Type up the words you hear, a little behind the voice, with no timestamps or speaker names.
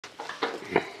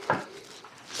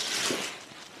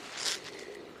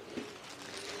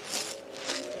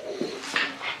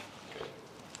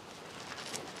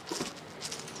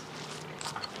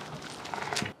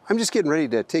I'm just getting ready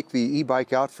to take the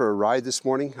e-bike out for a ride this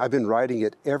morning. I've been riding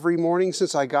it every morning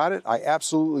since I got it. I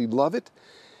absolutely love it.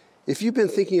 If you've been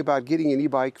thinking about getting an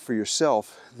e-bike for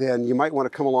yourself, then you might want to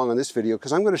come along on this video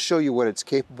because I'm going to show you what it's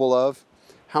capable of,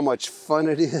 how much fun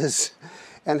it is,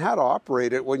 and how to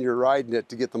operate it when you're riding it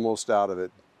to get the most out of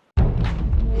it.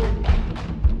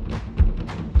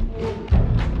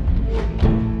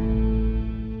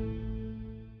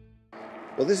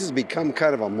 Well, this has become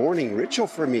kind of a morning ritual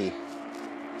for me.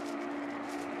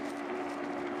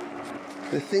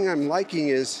 The thing I'm liking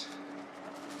is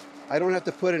I don't have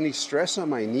to put any stress on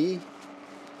my knee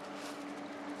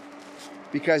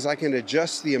because I can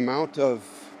adjust the amount of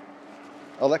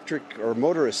electric or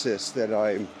motor assist that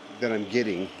I'm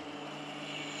getting.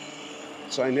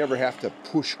 So I never have to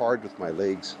push hard with my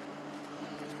legs.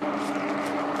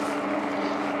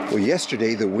 Well,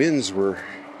 yesterday the winds were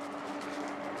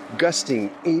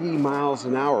gusting 80 miles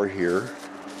an hour here.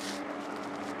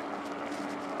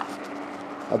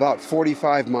 About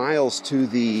 45 miles to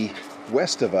the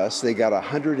west of us, they got a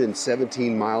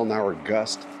 117 mile an hour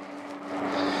gust.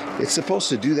 It's supposed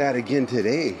to do that again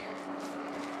today.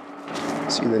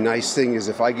 See, the nice thing is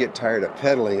if I get tired of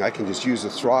pedaling, I can just use the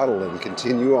throttle and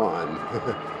continue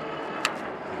on.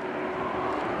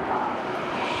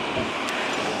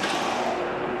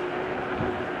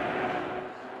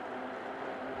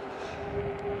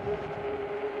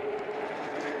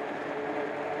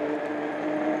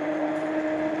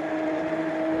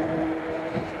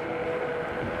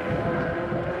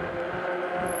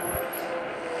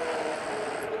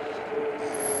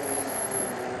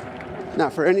 Now,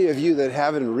 for any of you that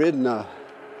haven't ridden a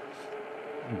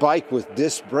bike with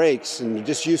disc brakes and you're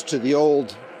just used to the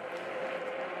old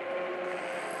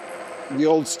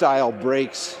style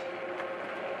brakes,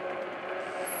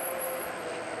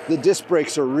 the disc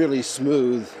brakes are really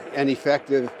smooth and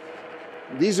effective.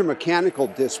 These are mechanical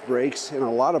disc brakes, and a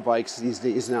lot of bikes these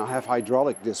days now have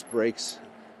hydraulic disc brakes.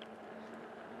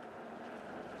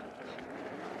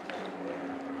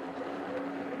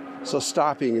 So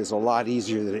stopping is a lot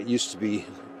easier than it used to be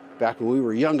back when we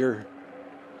were younger.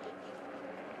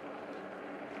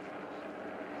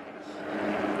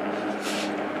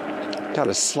 Got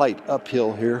a slight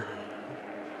uphill here.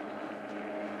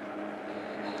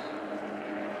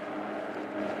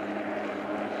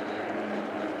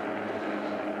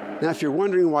 Now, if you're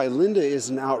wondering why Linda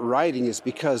isn't out riding, it's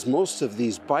because most of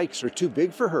these bikes are too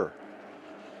big for her.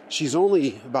 She's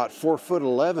only about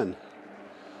 4'11".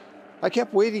 I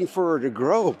kept waiting for her to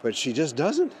grow, but she just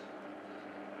doesn't.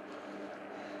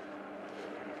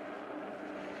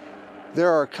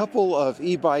 There are a couple of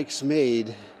e-bikes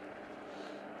made,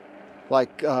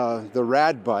 like the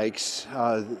Rad bikes.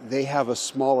 They have a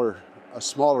smaller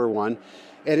one,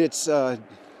 and it's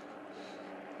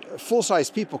full-size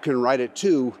people can ride it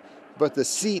too, but the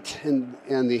seat and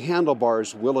the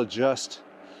handlebars will adjust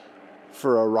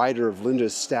for a rider of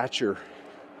Linda's stature.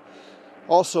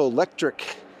 Also,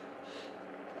 Electric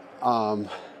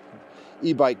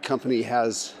e-bike company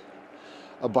has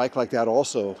a bike like that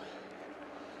also.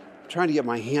 I'm trying to get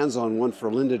my hands on one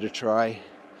for Linda to try.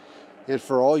 And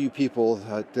for all you people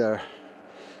that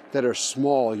are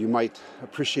small, you might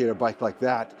appreciate a bike like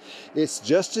that. It's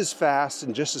just as fast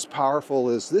and just as powerful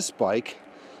as this bike,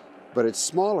 but it's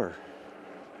smaller.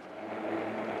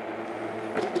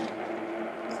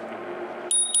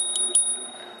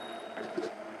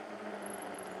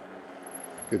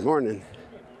 Good morning.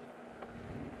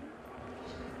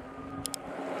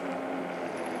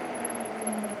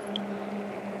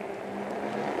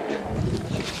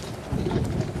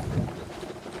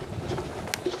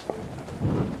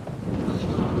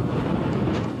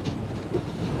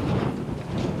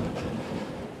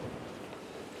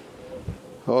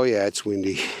 Oh yeah, it's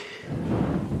windy.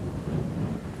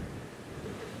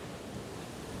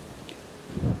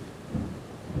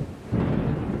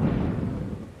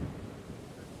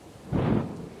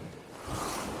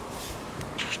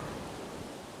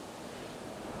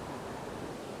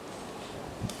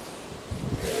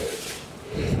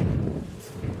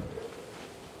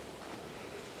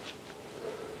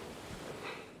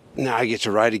 Now I get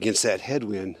to ride against that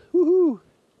headwind. Woohoo!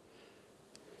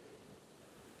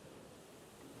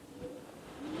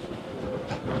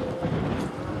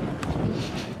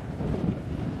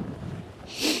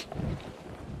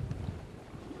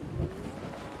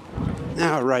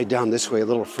 Now I'll ride down this way a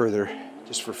little further,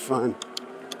 just for fun.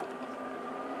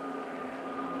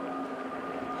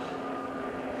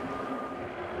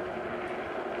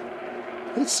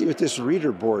 Let's see what this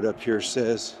reader board up here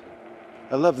says.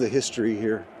 I love the history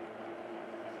here.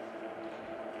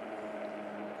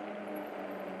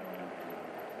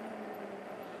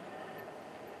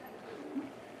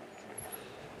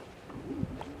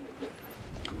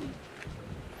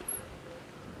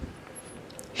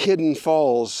 hidden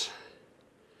falls.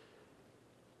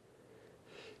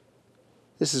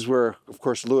 This is where, of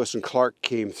course, Lewis and Clark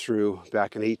came through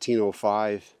back in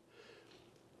 1805.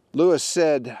 Lewis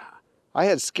said, "I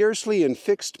had scarcely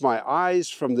infixed my eyes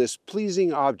from this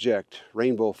pleasing object,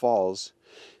 Rainbow Falls,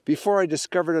 before I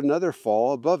discovered another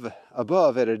fall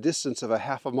above at a distance of a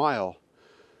half a mile.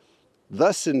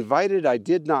 Thus invited, I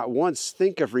did not once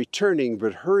think of returning,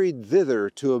 but hurried thither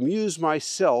to amuse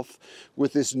myself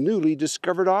with this newly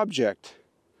discovered object.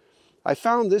 I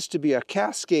found this to be a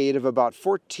cascade of about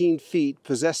 14 feet,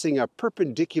 possessing a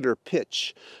perpendicular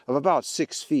pitch of about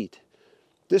 6 feet.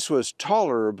 This was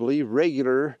tolerably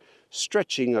regular,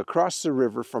 stretching across the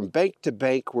river from bank to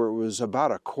bank, where it was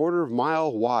about a quarter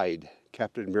mile wide."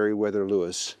 Captain Meriwether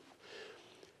Lewis,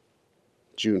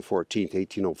 June 14th,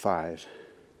 1805.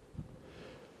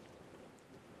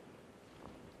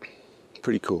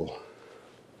 Pretty cool.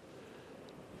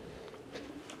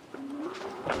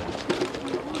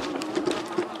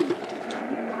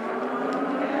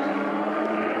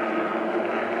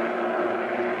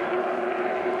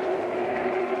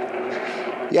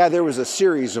 Yeah, there was a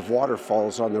series of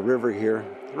waterfalls on the river here.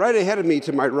 Right ahead of me,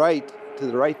 to my right, to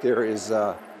the right there is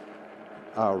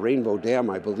Rainbow Dam,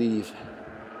 I believe.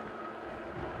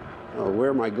 Oh,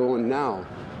 where am I going now?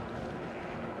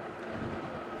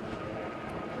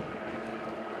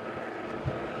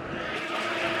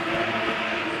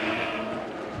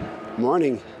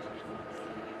 Morning.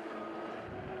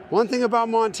 One thing about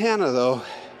Montana, though,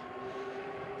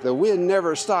 the wind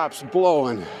never stops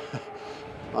blowing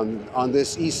on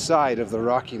this east side of the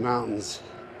Rocky Mountains.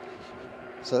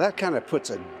 So that kind of puts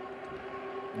a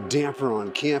damper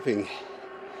on camping.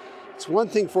 It's one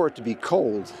thing for it to be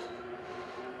cold.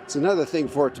 It's another thing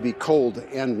for it to be cold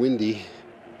and windy.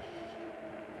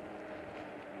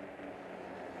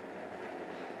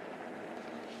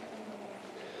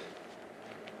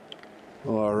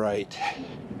 All right.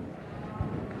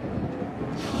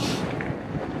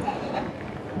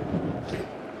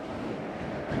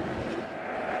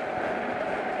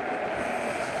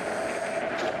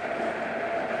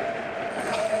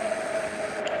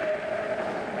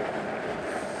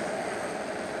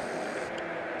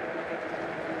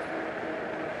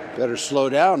 Better slow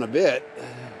down a bit.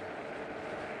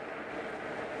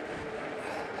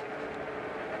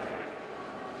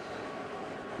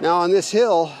 Now on this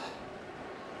hill,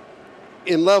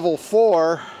 in level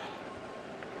 4,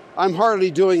 I'm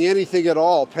hardly doing anything at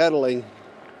all pedaling.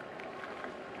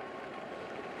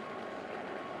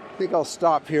 I think I'll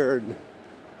stop here and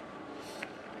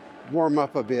warm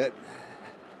up a bit.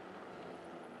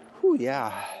 Whew,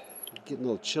 yeah, getting a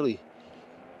little chilly.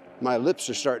 My lips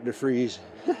are starting to freeze.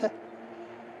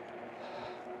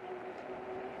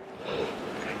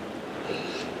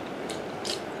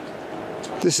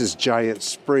 This is Giant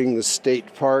Springs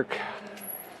State Park.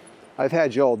 I've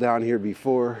had y'all down here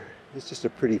before. It's just a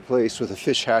pretty place with a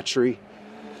fish hatchery.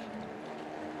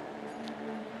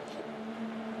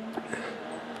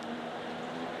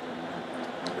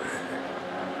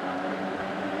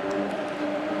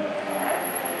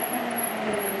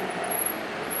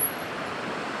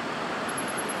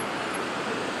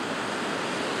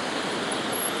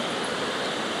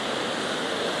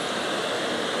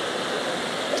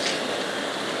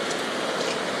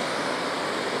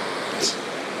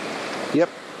 Yep,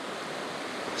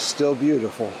 still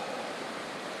beautiful.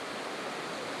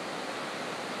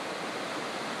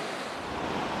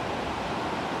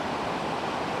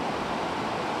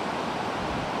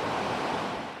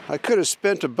 I could have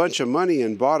spent a bunch of money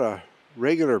and bought a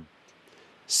regular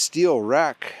steel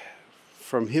rack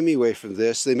from Himiway for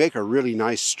this. They make a really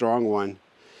nice strong one.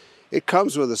 It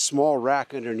comes with a small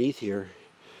rack underneath here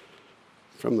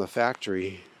from the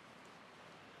factory.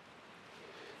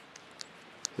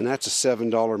 And that's a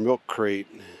 $7 milk crate,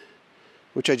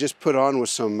 which I just put on with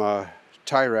some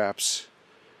tie wraps,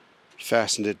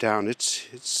 fastened it down.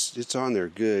 It's on there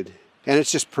good, and it's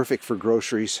just perfect for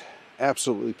groceries.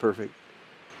 Absolutely perfect.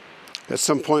 At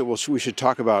some point, we should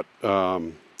talk about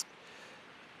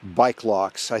bike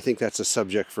locks. I think that's a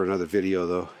subject for another video,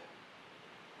 though.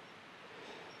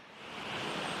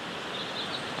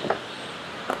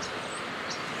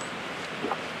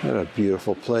 What a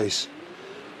beautiful place.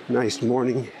 Nice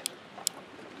morning.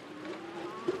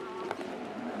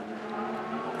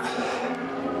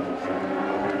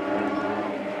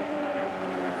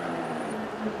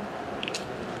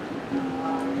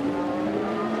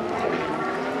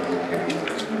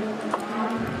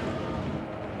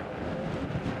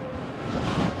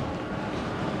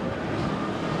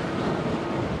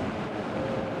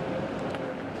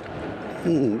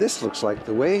 This looks like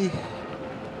the way.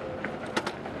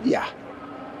 Yeah.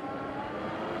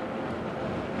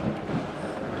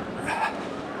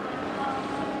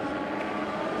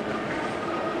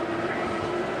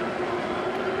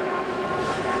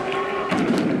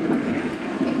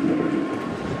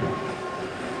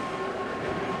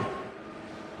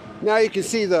 Now you can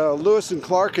see the Lewis and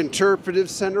Clark Interpretive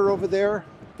Center over there.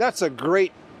 That's a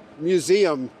great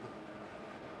museum.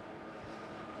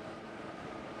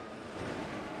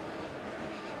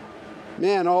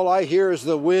 Man, all I hear is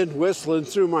the wind whistling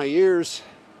through my ears.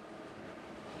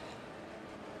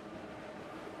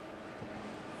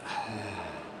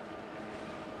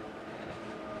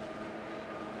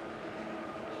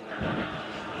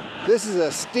 This is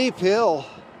a steep hill.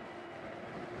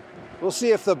 We'll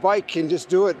see if the bike can just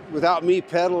do it without me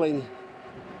pedaling.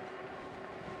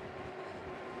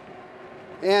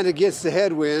 And against the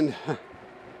headwind.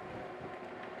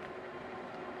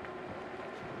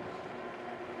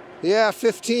 Yeah,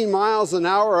 15 miles an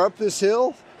hour up this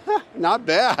hill. Not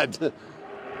bad.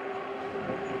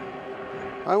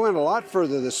 I went a lot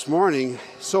further this morning.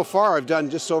 So far, I've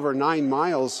done just over 9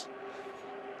 miles.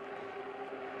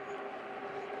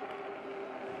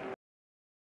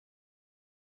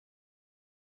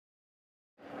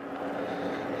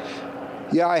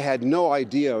 Yeah, I had no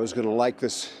idea I was going to like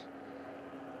this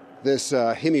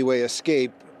Himiway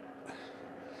Escape,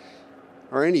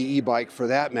 or any e-bike for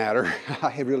that matter.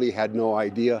 I really had no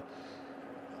idea.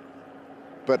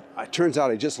 But it turns out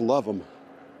I just love them.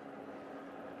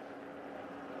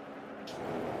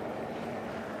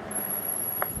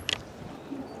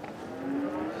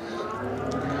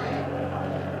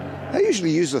 I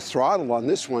usually use the throttle on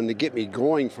this one to get me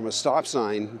going from a stop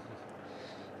sign.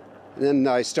 And then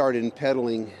I started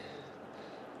pedaling.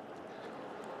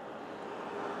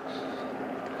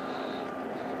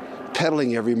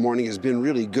 Pedaling every morning has been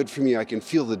really good for me. I can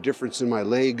feel the difference in my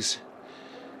legs.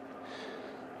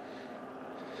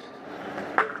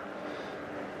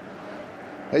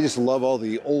 I just love all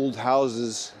the old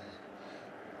houses.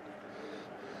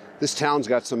 This town's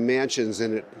got some mansions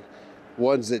in it,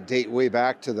 ones that date way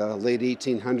back to the late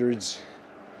 1800s.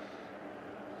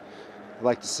 I'd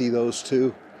like to see those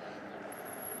too.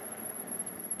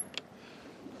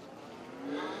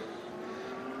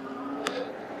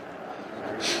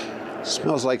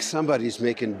 Smells like somebody's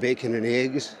making bacon and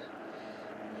eggs.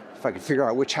 If I could figure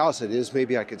out which house it is,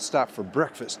 maybe I could stop for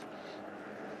breakfast.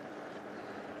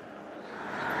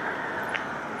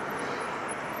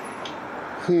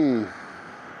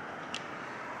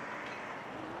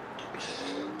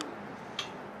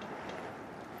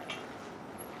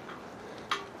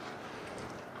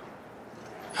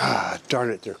 Ah,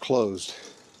 darn it, they're closed.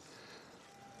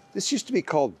 This used to be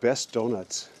called Best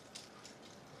Donuts.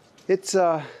 It's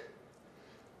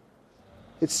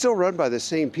still run by the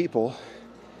same people,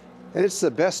 and it's the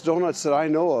best donuts that I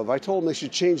know of. I told them they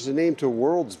should change the name to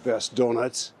World's Best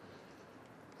Donuts.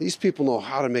 These people know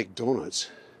how to make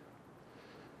donuts.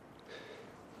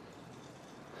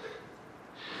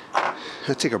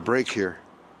 I'll take a break here.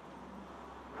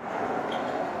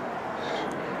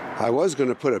 I was going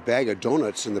to put a bag of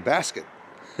donuts in the basket.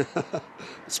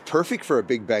 It's perfect for a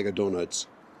big bag of donuts.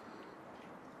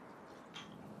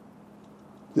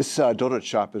 This donut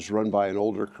shop is run by an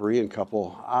older Korean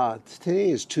couple.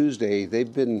 Today is Tuesday.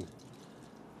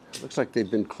 Looks like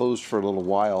they've been closed for a little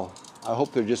while. I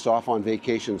hope they're just off on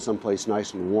vacation someplace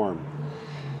nice and warm.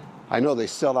 I know they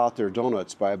sell out their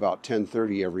donuts by about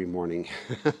 10:30 every morning.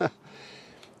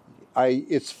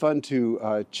 It's fun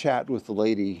to chat with the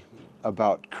lady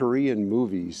about Korean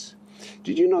movies.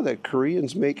 Did you know that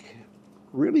Koreans make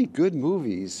really good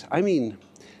movies? I mean,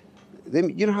 have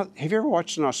you ever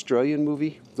watched an Australian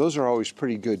movie? Those are always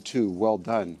pretty good too, well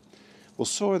done. Well,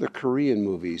 so are the Korean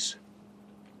movies.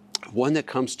 One that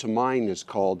comes to mind is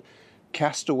called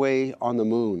Castaway on the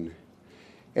Moon.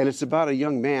 And it's about a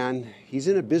young man. He's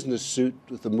in a business suit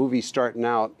with the movie starting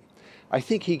out. I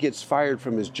think he gets fired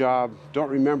from his job. Don't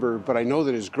remember, but I know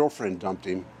that his girlfriend dumped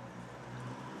him.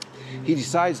 He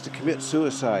decides to commit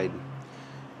suicide.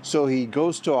 So he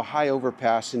goes to a high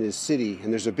overpass in his city,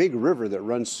 and there's a big river that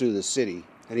runs through the city.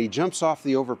 And he jumps off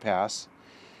the overpass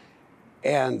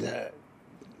and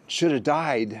should have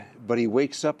died, but he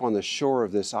wakes up on the shore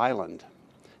of this island.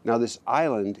 Now this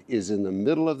island is in the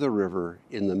middle of the river,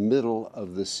 in the middle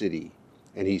of the city,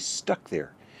 and he's stuck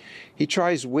there. He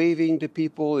tries waving to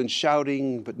people and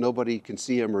shouting, but nobody can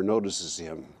see him or notices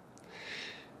him.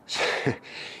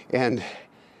 And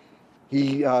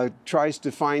he tries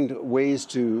to find ways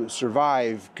to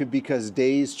survive because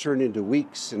days turn into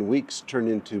weeks and weeks turn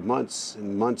into months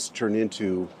and months turn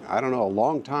into, I don't know, a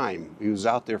long time. He was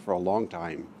out there for a long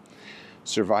time,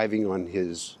 surviving on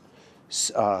his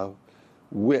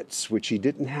wits, which he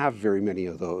didn't have very many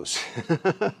of those.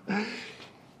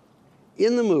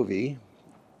 In the movie,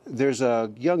 there's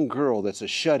a young girl that's a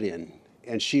shut-in,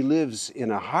 and she lives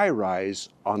in a high-rise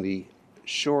on the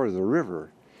shore of the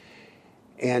river.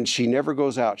 And she never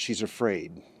goes out. She's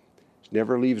afraid.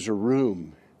 never leaves her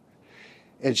room.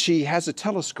 And she has a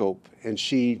telescope, and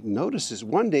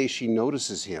one day she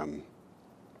notices him.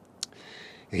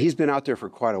 And he's been out there for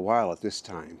quite a while at this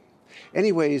time.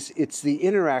 Anyways, it's the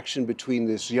interaction between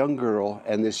this young girl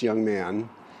and this young man,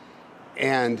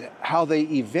 and how they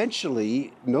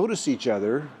eventually notice each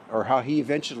other, or how he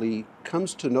eventually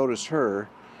comes to notice her,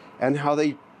 and how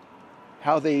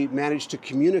they manage to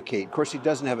communicate. Of course, he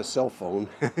doesn't have a cell phone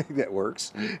that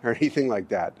works or anything like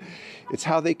that. It's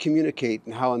how they communicate,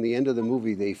 and how in the end of the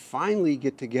movie they finally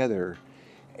get together,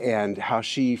 and how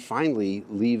she finally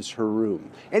leaves her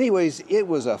room. Anyways, it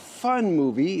was a fun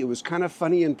movie. It was kind of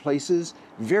funny in places,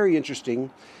 very interesting.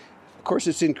 Of course,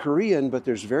 it's in Korean, but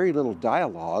there's very little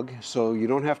dialogue, so you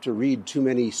don't have to read too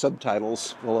many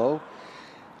subtitles below.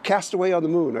 Castaway on the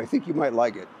Moon, I think you might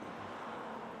like it.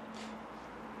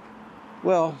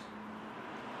 Well,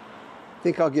 I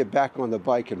think I'll get back on the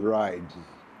bike and ride.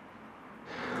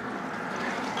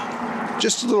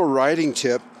 Just a little riding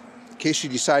tip, in case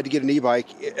you decide to get an e-bike.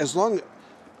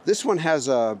 This one has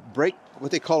a brake,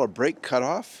 what they call a brake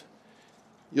cutoff.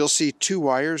 You'll see two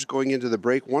wires going into the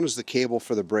brake. One is the cable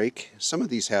for the brake. Some of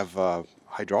these have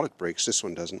hydraulic brakes. This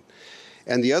one doesn't.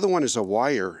 And the other one is a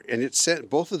wire, and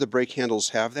both of the brake handles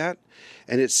have that,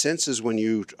 and it senses when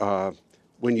you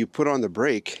put on the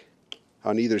brake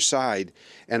on either side,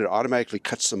 and it automatically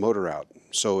cuts the motor out,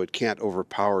 so it can't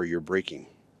overpower your braking.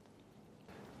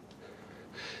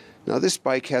 Now this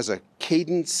bike has a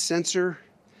cadence sensor.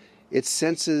 It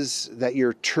senses that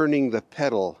you're turning the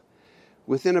pedal.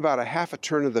 Within about a half a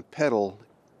turn of the pedal,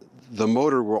 the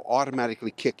motor will automatically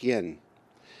kick in.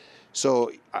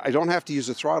 So I don't have to use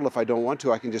the throttle if I don't want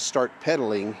to. I can just start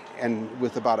pedaling, and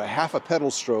with about a half a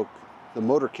pedal stroke, the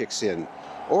motor kicks in.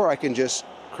 Or I can just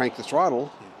crank the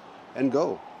throttle and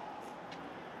go,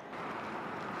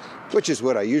 which is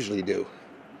what I usually do.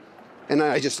 And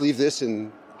I just leave this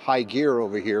in high gear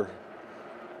over here.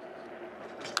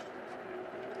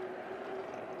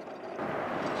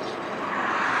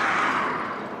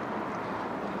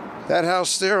 That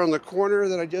house there on the corner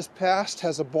that I just passed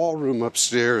has a ballroom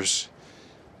upstairs.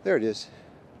 There it is.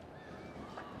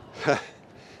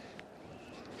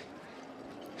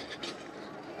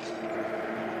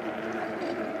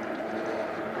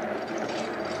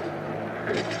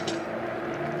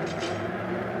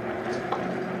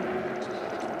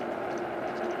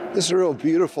 This is a real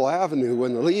beautiful avenue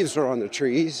when the leaves are on the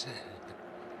trees.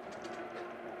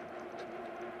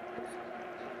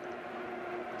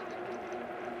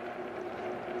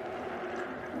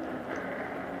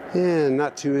 And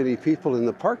not too many people in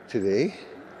the park today.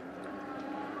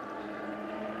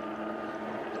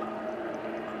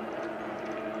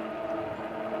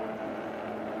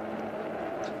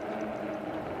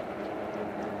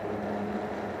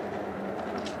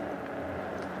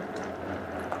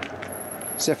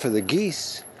 Except for the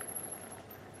geese.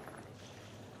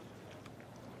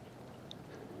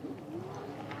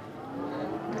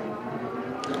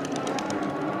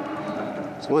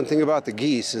 So one thing about the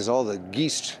geese is all the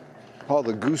goose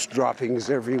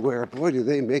droppings everywhere. Boy, do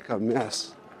they make a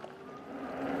mess.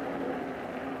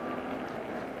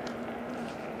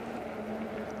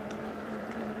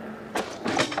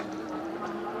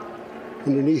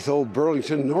 Underneath old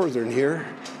Burlington Northern here.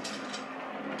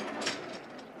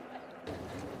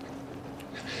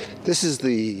 This is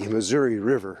the Missouri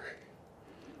River.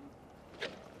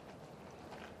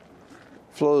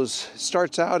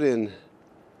 Starts out in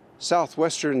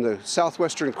the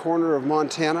southwestern corner of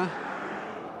Montana.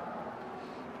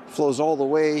 Flows all the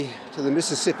way to the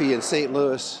Mississippi in St.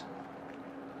 Louis.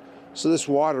 So this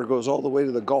water goes all the way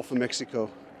to the Gulf of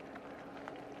Mexico.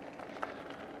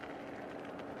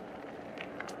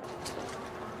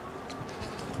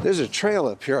 There's a trail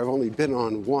up here I've only been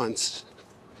on once.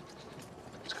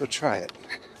 Let's go try it.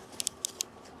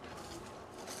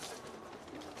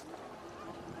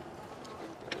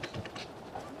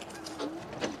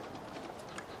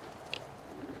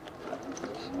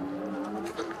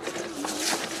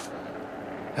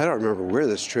 I don't remember where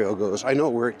this trail goes. I know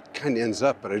where it kind of ends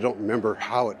up, but I don't remember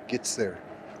how it gets there.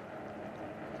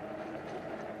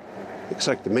 Looks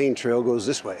like the main trail goes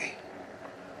this way.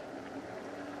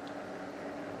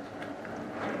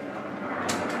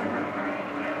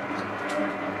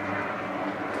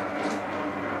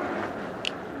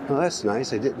 Well, that's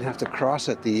nice. I didn't have to cross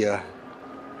at the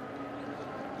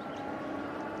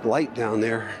light down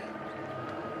there.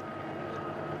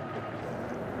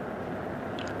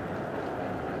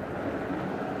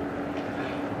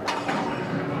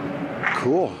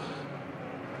 Cool.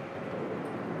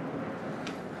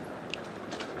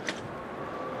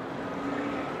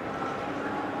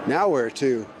 Now where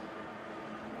to?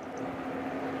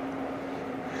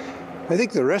 I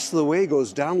think the rest of the way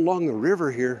goes down along the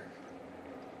river here.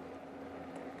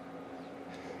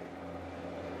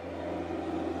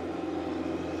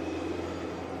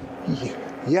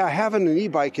 Yeah, having an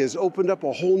e-bike has opened up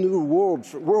a whole new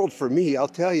world for me, I'll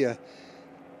tell you.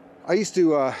 I used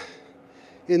to,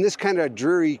 in this kind of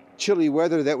dreary, chilly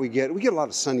weather that we get a lot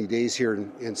of sunny days here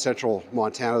in central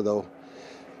Montana though.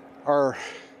 Our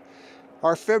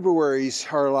Februaries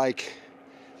are like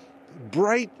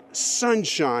bright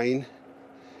sunshine,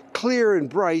 clear and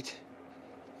bright,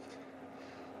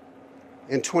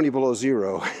 and 20 below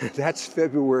zero. That's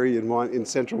February in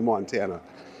central Montana.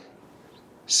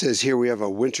 It says here we have a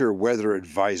winter weather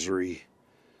advisory.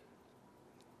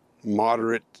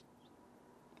 Moderate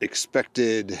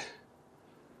expected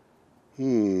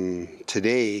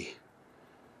today,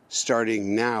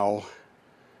 starting now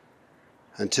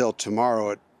until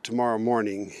tomorrow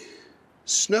morning.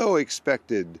 Snow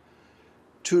expected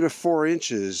 2 to 4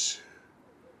 inches.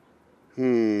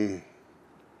 Winds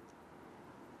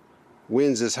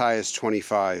as high as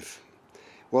 25.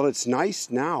 Well, it's nice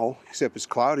now, except it's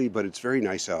cloudy, but it's very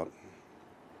nice out.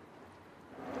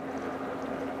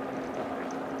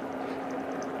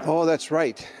 Oh, that's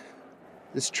right.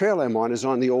 This trail I'm on is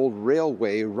on the old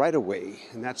railway right-of-way,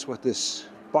 and that's what this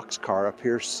boxcar up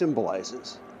here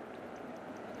symbolizes.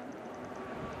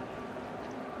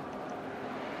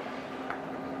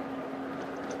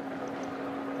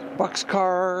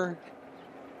 Boxcar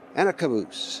and a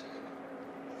caboose.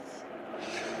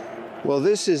 Well,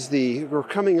 we're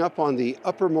coming up on the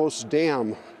uppermost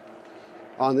dam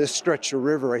on this stretch of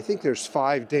river. I think there's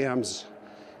 5 dams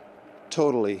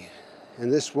totally,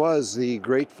 and this was the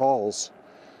Great Falls.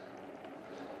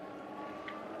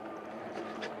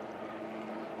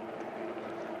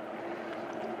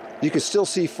 You can still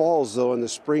see falls though in the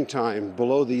springtime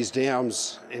below these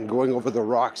dams, and going over the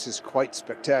rocks is quite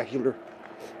spectacular.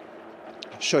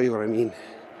 I'll show you what I mean.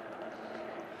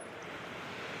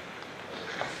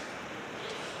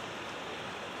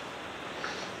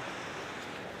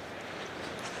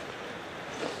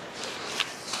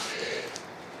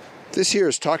 This here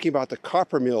is talking about the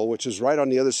copper mill, which is right on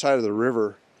the other side of the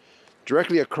river.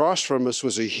 Directly across from us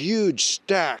was a huge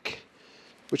stack,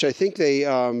 which I think they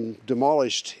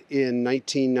demolished in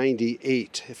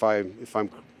 1998, if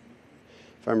I'm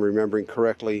remembering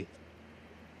correctly.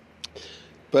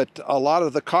 But a lot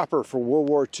of the copper for World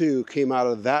War II came out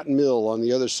of that mill on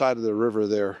the other side of the river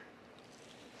there.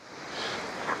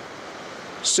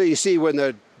 So you see, when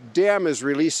the dam is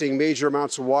releasing major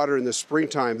amounts of water in the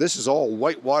springtime, this is all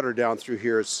white water down through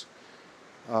here. It's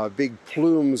big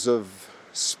plumes of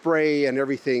spray and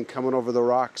everything coming over the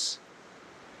rocks.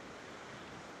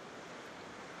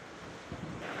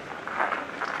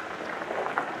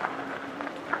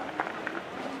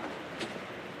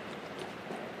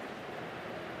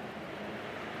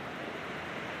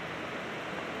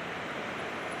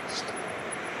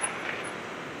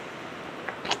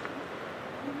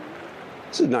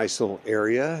 It's a nice little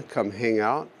area. Come hang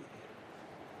out.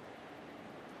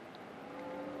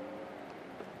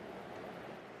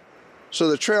 So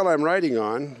the trail I'm riding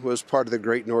on was part of the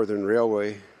Great Northern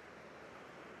Railway.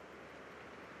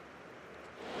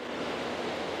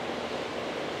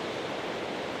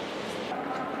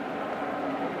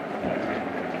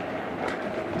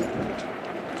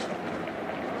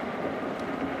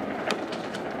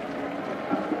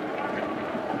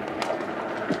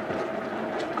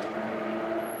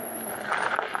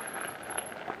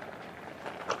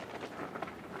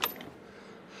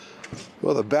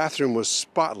 Well, the bathroom was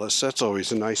spotless. That's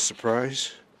always a nice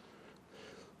surprise.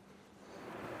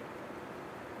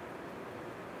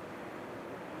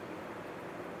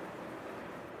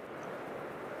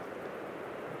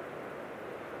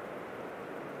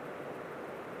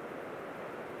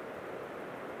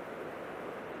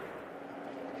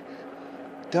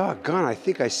 Doggone, I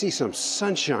think I see some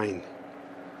sunshine.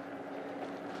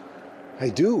 I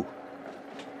do.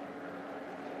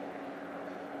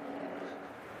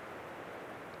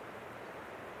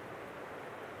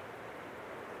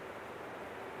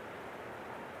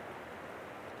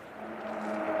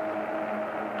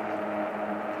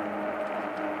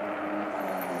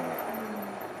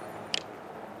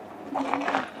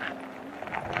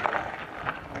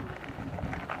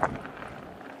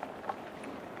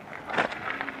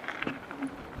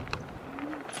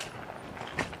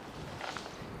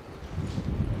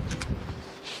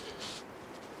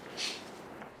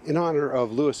 In honor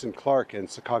of Lewis and Clark and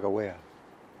Sacagawea.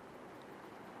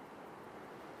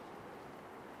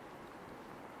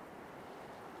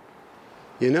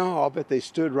 You know, I'll bet they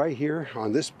stood right here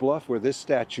on this bluff where this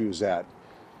statue's at.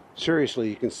 Seriously,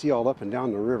 you can see all up and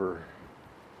down the river.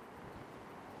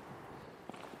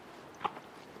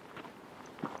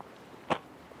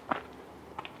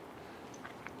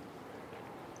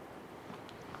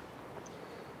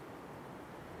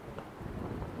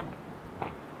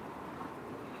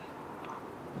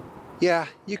 Yeah,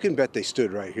 you can bet they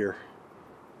stood right here.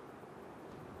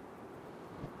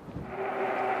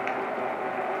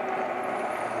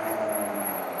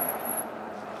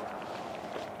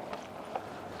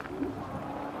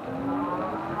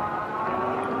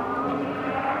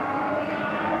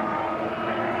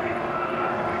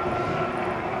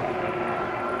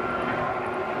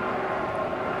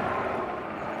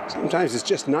 Sometimes it's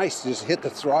just nice to just hit the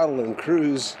throttle and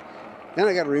cruise. Then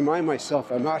I got to remind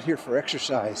myself I'm out here for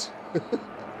exercise.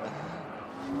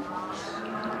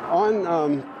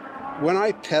 When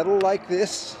I pedal like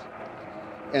this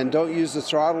and don't use the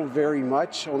throttle very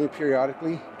much, only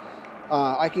periodically,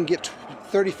 I can get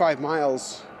 35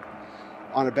 miles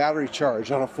on a battery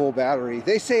charge, on a full battery.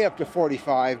 They say up to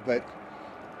 45, but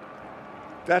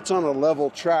that's on a level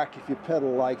track if you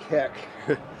pedal like heck.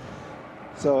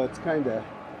 So it's kind of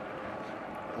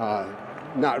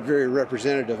not very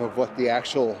representative of what the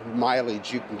actual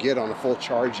mileage you can get on a full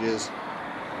charge is.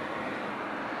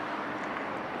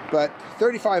 But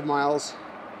 35 miles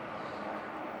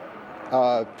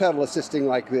pedal assisting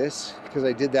like this, because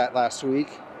I did that last week,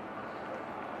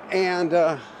 and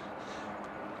at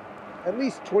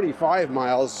least 25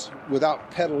 miles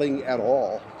without pedaling at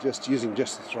all, just using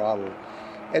just the throttle.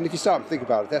 And if you stop and think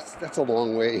about it, that's a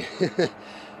long way.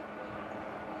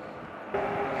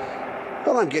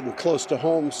 Well, I'm getting close to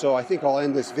home, so I think I'll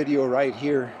end this video right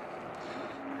here.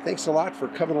 Thanks a lot for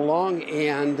coming along,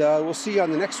 and we'll see you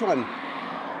on the next one.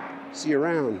 See you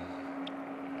around.